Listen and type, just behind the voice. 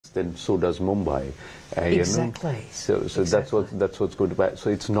then so does Mumbai. Exactly. You know? So exactly. that's what's going to be. So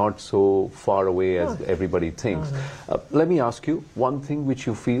it's not so far away as everybody thinks. Let me ask you one thing which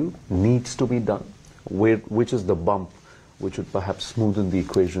you feel needs to be done, which is the bump which would perhaps smoothen the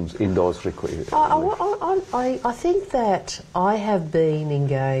equations, indoors require. I think that I have been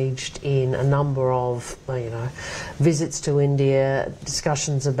engaged in a number of, visits to India,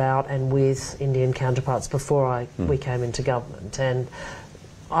 discussions about and with Indian counterparts before we came into government, and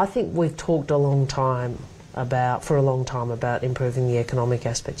I think we've talked for a long time about improving the economic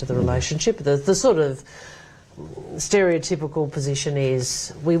aspect of the relationship. The sort of stereotypical position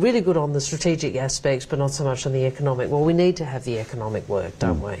is we're really good on the strategic aspects but not so much on the economic. Well, we need to have the economic work,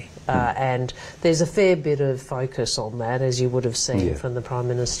 don't we? And there's a fair bit of focus on that, as you would have seen from Prime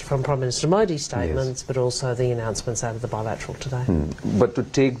Minister Modi's statements, but also the announcements out of the bilateral today. But to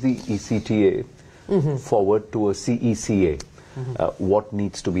take the ECTA forward to a CECA, what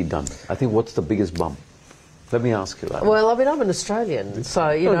needs to be done? I think what's the biggest bump? Let me ask you that. Well, I mean, I'm an Australian, so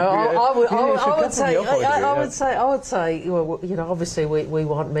I would say, well, obviously we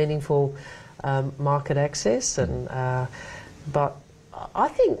want meaningful market access, and but I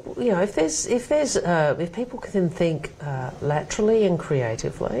think if people can think laterally and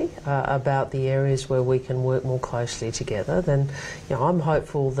creatively about the areas where we can work more closely together, then I'm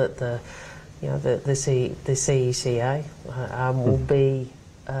hopeful that the CECA will be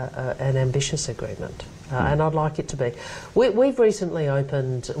an ambitious agreement. And I'd like it to be. We've recently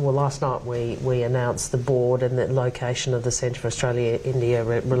opened, well, last night we announced the board and the location of the Centre for Australia-India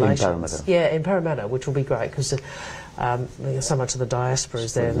Relations. In Parramatta. Yeah, in Parramatta, which will be great because so much of the diaspora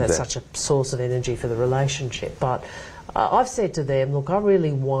is there, and that's such a source of energy for the relationship. But I've said to them, look, I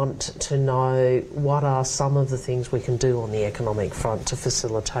really want to know what are some of the things we can do on the economic front to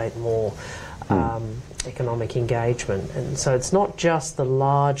facilitate more economic engagement. And so it's not just the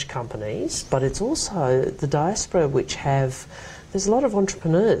large companies, but it's also the diaspora, which there's a lot of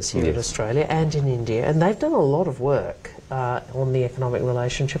entrepreneurs here in Australia and in India, and they've done a lot of work on the economic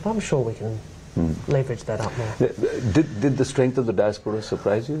relationship. I'm sure we can leverage that up more. Did the strength of the diaspora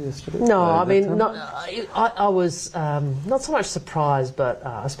surprise you yesterday? No, I mean, I was not so much surprised, but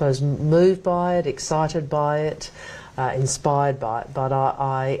I suppose moved by it, excited by it, inspired by it. But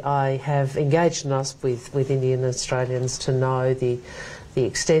I have engaged enough with Indian Australians to know the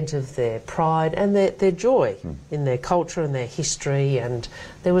extent of their pride and their joy in their culture and their history, and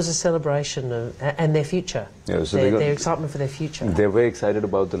there was a celebration and their future, so their excitement for their future. They're very excited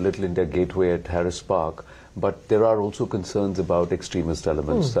about the Little India Gateway at Harris Park, but there are also concerns about extremist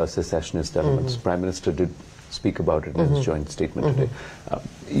elements, secessionist elements. Prime Minister did speak about it in his joint statement today.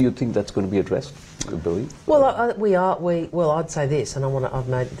 You think that's going to be addressed, Billy? Well, I'd say this, and I've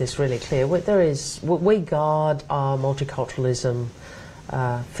made this really clear. We guard our multiculturalism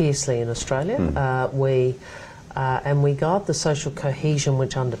fiercely in Australia. And we guard the social cohesion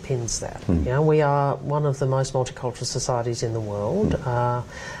which underpins that. We are one of the most multicultural societies in the world,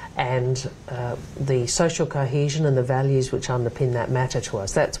 and the social cohesion and the values which underpin that matter to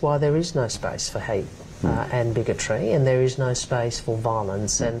us. That's why there is no space for hate and bigotry, and there is no space for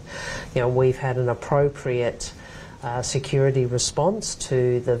violence. And we've had an appropriate security response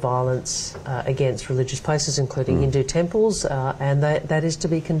to the violence against religious places, including Hindu temples, and that is to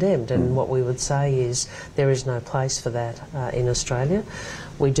be condemned. And what we would say is there is no place for that in Australia.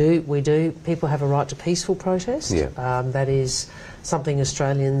 People have a right to peaceful protest. That is something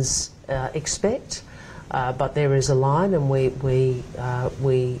Australians expect, but there is a line, and we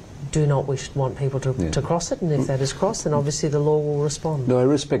do not want people to cross it, and if that is crossed, then obviously the law will respond. No, I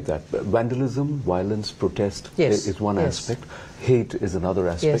respect that. Vandalism, violence, protest is one aspect. Hate is another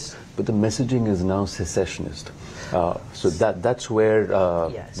aspect. But the messaging is now secessionist. So that's where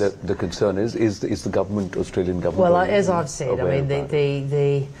the concern is. Is the government, Australian government? Well, as I've said, I mean the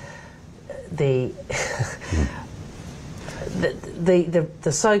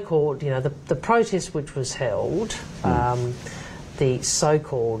so-called, the protest which was held. The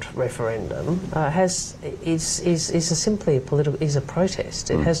so-called referendum is simply a protest.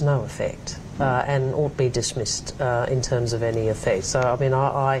 It has no effect and ought to be dismissed in terms of any effect. So I mean,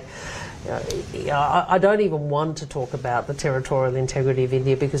 I don't even want to talk about the territorial integrity of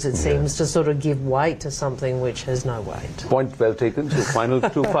India because it seems to sort of give weight to something which has no weight. Point well taken. So final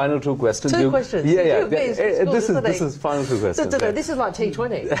two questions. Two questions. This is final two questions. This is like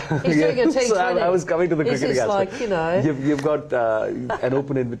T20. He's doing a T20. So I was coming to the cricket aspect. Like, You've got an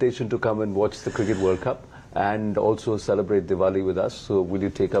open invitation to come and watch the Cricket World Cup and also celebrate Diwali with us. So will you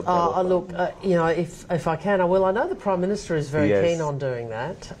take up that? Look, if I can, I will. I know the Prime Minister is very keen on doing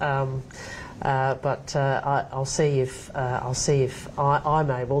that. But I'll see if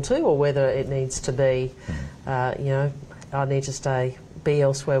I'm able to, or whether it needs to be, you know, I need to be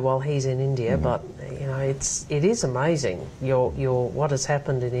elsewhere while he's in India. But you know, it is amazing what has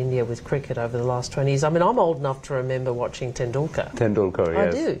happened in India with cricket over the last 20 years. I mean, I'm old enough to remember watching Tendulkar. Tendulkar,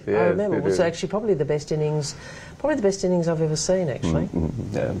 yes. I do. Yes, I remember. It was actually probably the best innings I've ever seen, actually.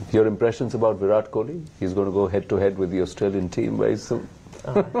 Yeah. Your impressions about Virat Kohli? He's going to go head to head with the Australian team very soon.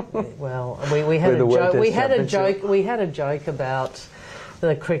 Well, we had a joke. We had a joke about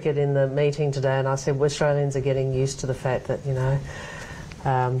the cricket in the meeting today, and I said Australians are getting used to the fact that you know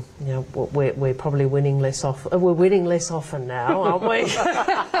we're probably winning less often. We're winning less often now, aren't we?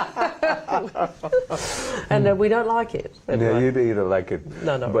 And we don't like it. No, you don't like it.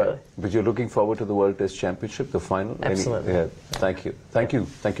 No, not really. But you're looking forward to the World Test Championship, the final. Absolutely. Thank you,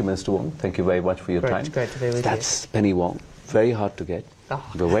 Mr. Wong. Thank you very much for your time. It's great to be with you. That's Penny Wong. Very hard to get.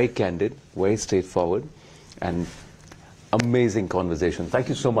 But very candid, very straightforward, and amazing conversation. Thank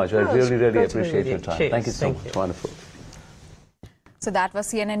you so much. I really appreciate your time. Cheers. Thank you so much. Wonderful. So that was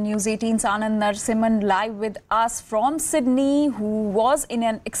CNN News 18's Anand Narasimhan live with us from Sydney, who was in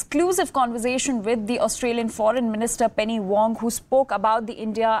an exclusive conversation with the Australian Foreign Minister Penny Wong, who spoke about the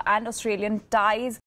India and Australian ties.